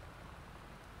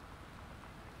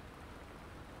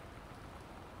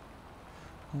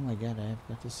 Oh my god, I have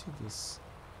got to see this.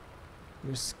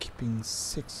 You're skipping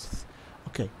 6th.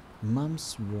 Okay,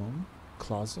 mom's room,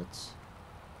 closet,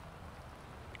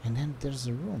 and then there's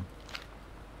a room.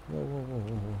 Whoa, whoa, whoa,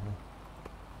 whoa, whoa, whoa.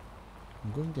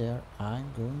 I'm going there,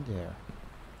 I'm going there.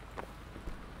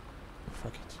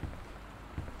 Fuck it.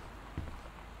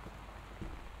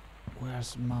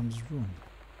 Where's mom's room?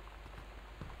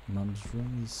 Mom's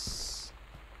room is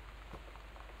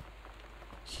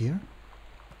here?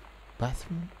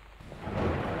 Bathroom?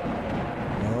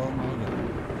 Oh my god.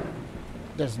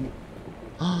 There's no...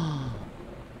 Ah!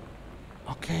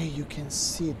 Okay, you can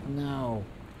see it now.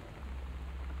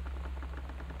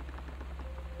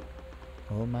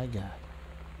 Oh my god.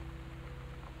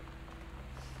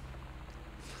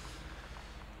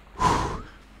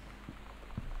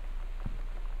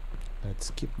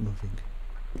 Let's keep moving.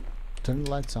 Turn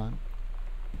the lights on.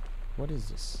 What is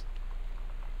this?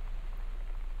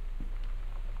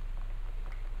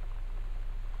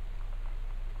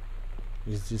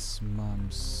 Is this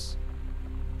mom's...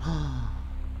 Ah!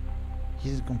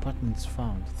 His compartments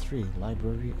found. 3.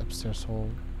 Library, upstairs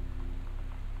hall.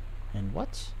 And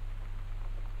what?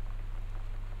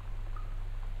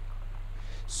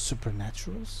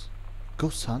 Supernaturals?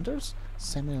 Ghost hunters?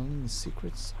 Samuel Lynn's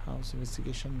Secrets House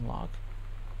investigation log.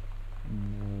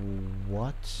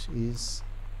 What is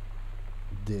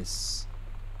this?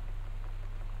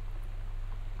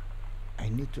 I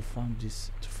need to find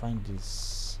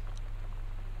this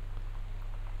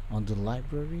on the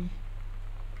library,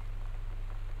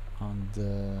 on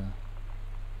the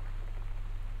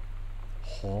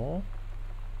hall.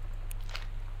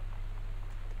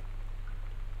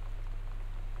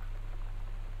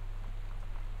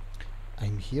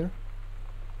 I'm here.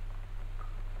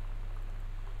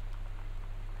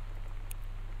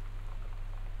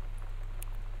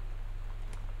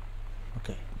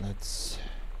 Okay, let's...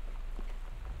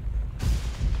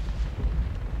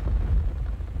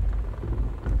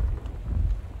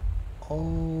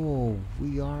 Oh,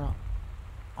 we are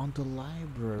on the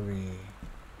library.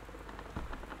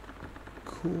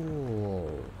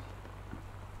 Cool.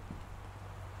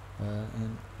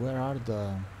 And where are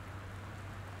the...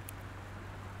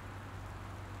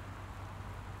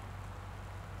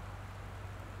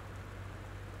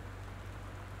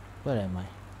 Where am I?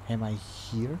 Am I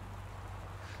here?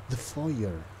 The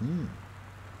foyer.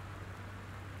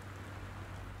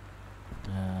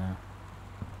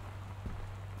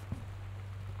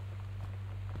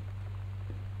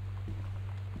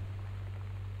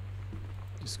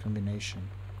 This combination.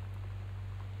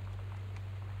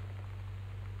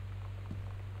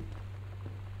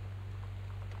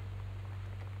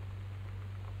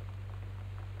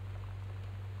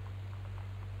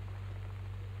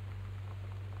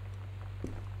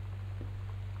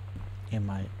 Am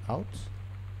I out?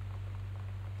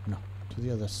 No, to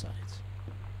the other side.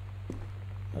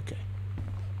 Okay.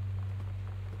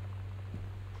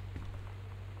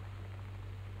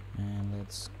 And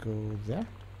let's go there.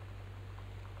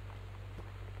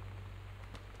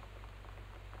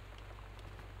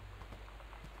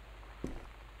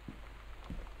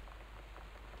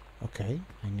 Okay,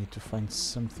 I need to find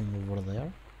something over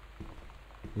there.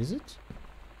 Is it?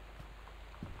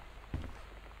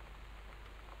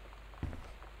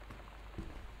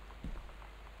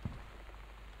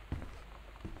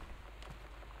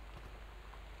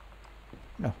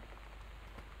 No.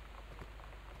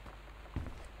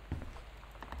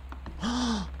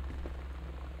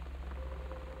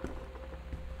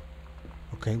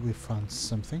 Okay, we found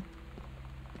something.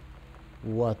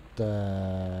 What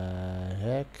the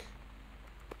heck?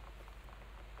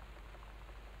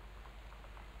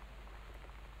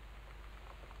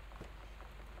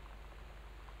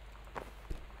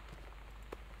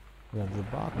 We have the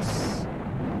box.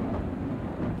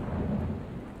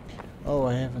 Oh,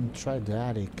 I haven't tried the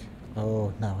attic.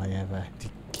 Oh, now I have a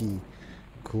key.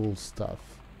 Cool stuff.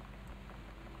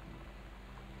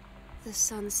 The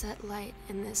sunset light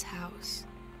in this house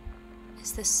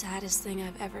is the saddest thing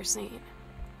I've ever seen.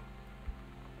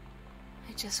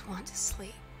 I just want to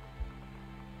sleep.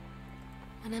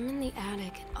 When I'm in the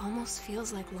attic, it almost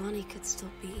feels like Lonnie could still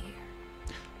be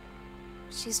here.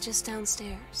 She's just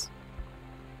downstairs.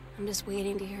 I'm just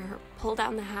waiting to hear her pull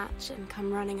down the hatch and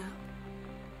come running up.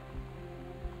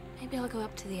 Maybe I'll go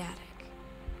up to the attic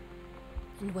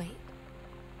and wait.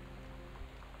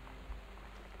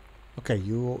 Okay,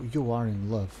 you are in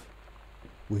love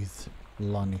with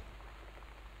Lonnie.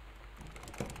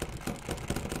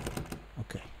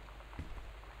 Okay.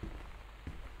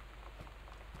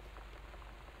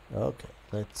 Okay,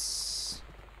 let's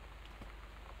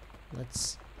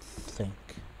think.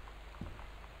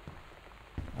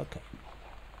 Okay.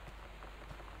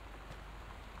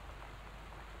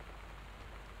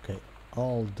 Okay,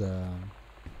 all the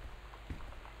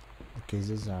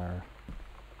cases are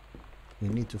we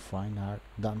need to find are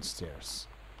downstairs.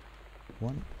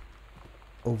 One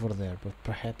over there, but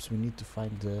perhaps we need to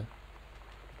find the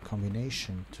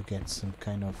combination to get some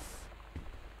kind of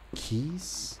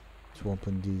keys to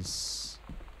open these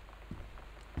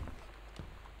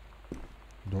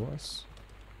doors.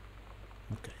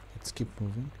 Okay, let's keep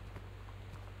moving.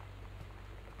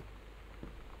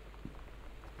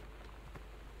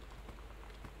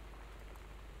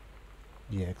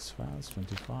 The X-Files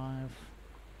 25.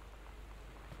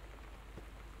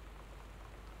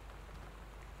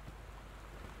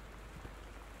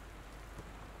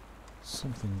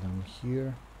 Something down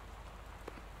here.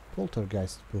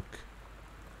 Poltergeist book.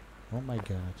 Oh my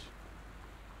god.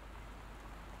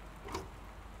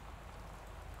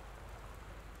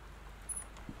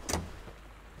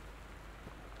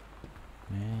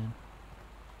 Man.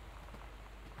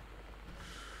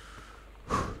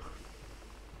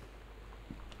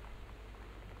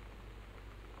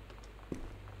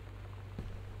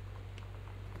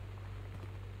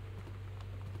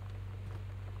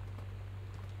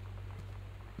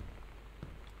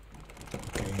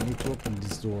 Okay, I need to open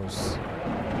these doors.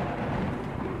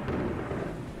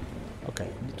 Okay,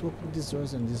 I need to open these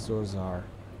doors, and these doors are,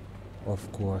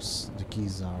 of course, the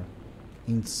keys are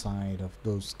inside of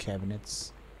those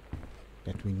cabinets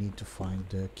that we need to find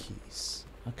the keys.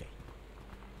 Okay.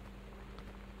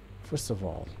 First of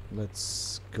all,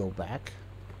 let's go back.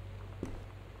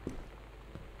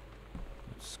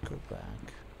 Let's go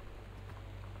back.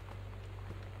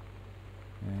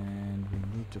 And we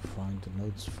need to find the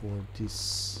notes for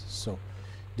this. So,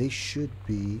 they should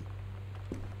be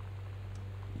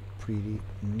pretty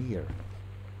near.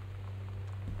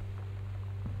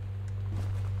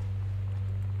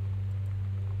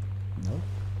 No?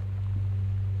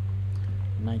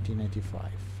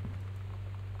 1995.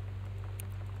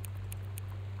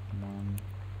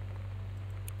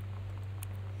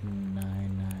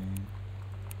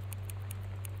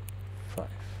 1995.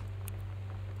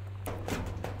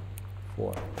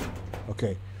 4.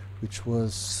 Okay, which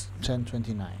was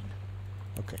 1029.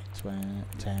 Okay,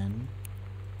 10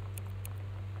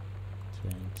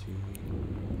 20.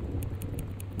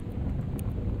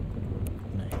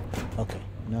 Okay,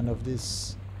 none of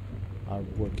this are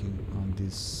working on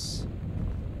this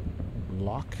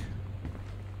lock.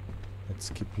 Let's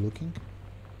keep looking.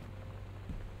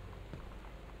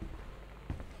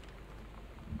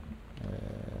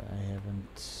 I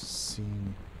haven't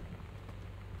seen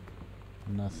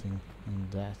nothing in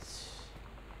that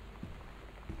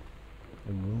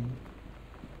room.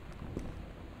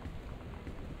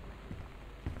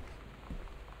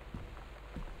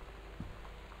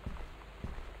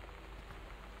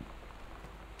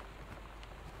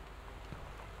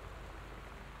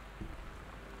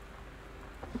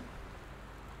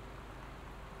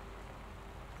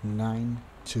 Nine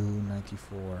to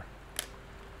 94.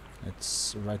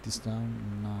 Let's write this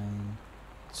down.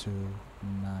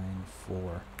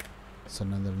 9294. It's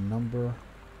another number.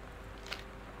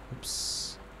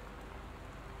 Oops.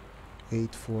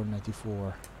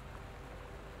 8494.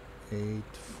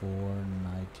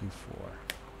 8494.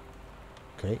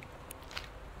 Okay.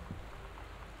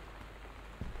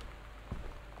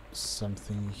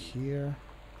 Something here.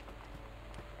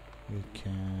 We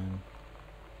can.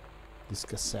 This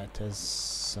cassette has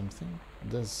something.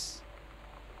 Does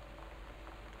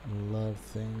love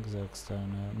things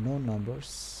external. No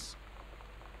numbers.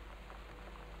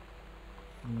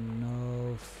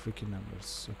 No freaking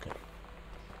numbers. Okay.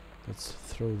 Let's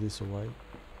throw this away.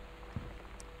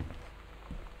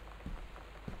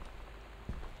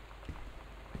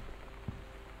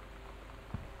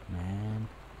 Man.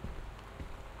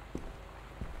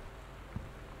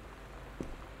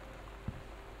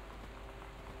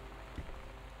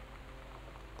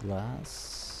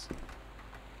 glass.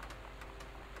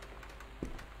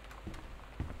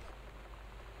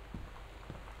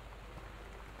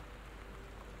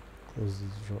 Close the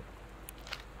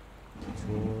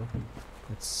drawer.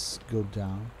 Let's go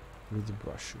down with the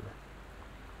brochure.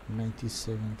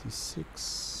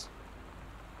 1976.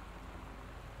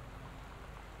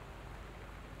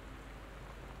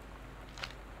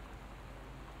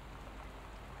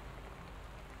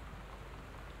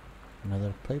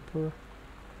 Another paper.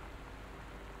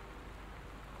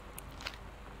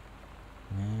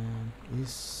 Man,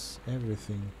 is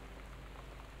everything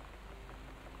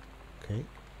okay?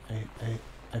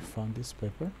 I found this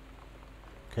paper.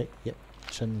 Okay, yep,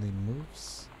 channeling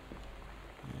moves.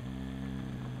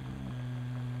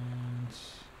 And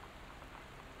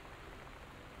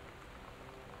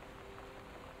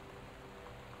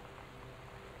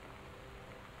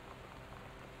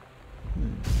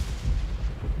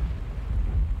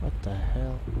what the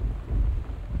hell?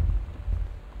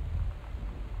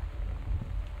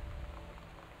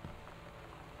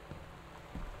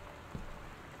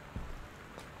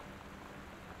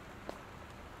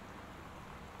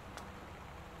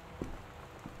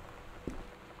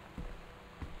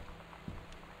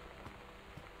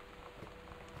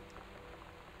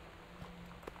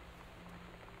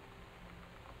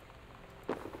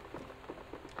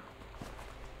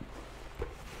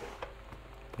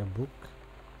 A book.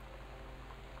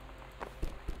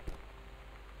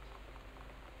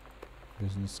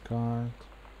 Business card.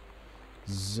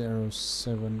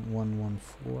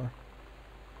 07114.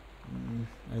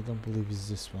 I don't believe it's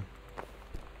this one.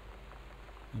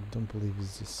 I don't believe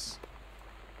it's this.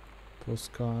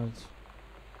 Postcard.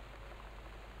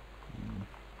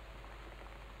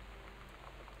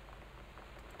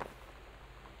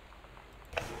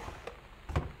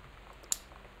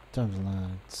 Turn the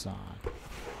lights on.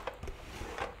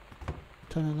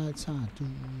 Turn the lights on.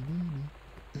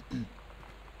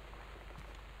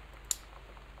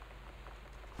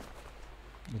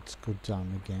 Let's go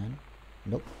down again.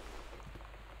 Nope.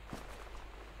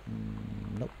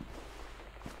 Nope.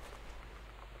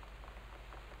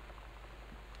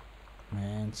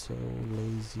 Man, so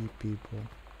lazy people.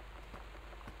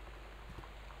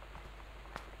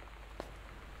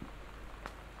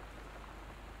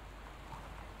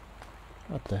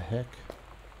 What the heck?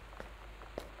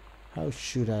 How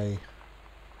should I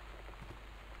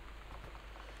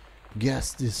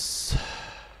guess this?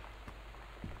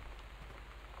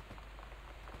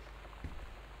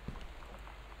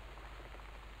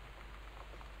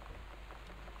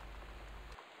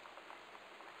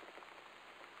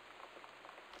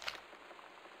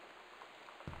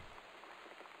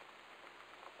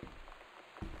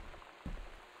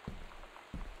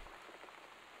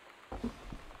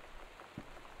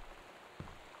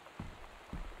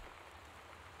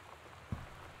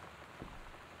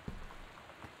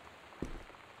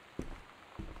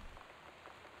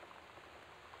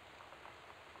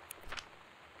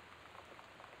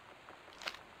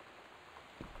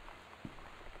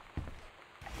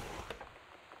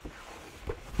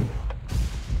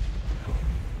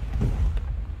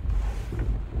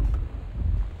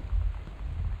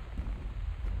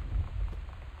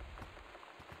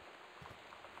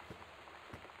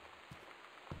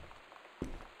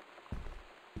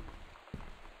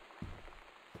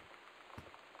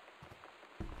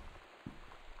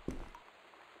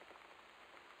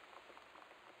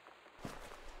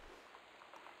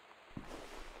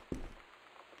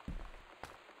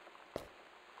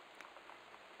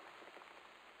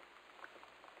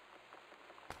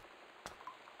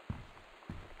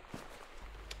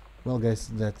 Well guys,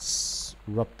 let's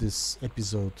wrap this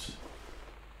episode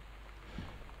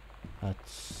at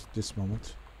this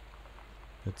moment.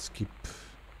 Let's keep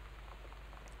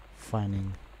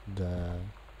finding the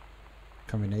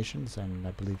combinations, and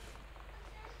I believe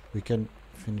we can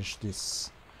finish this.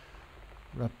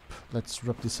 Let's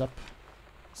wrap this up.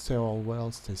 Stay all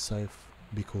well, stay safe,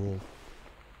 be cool.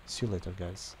 See you later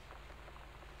guys.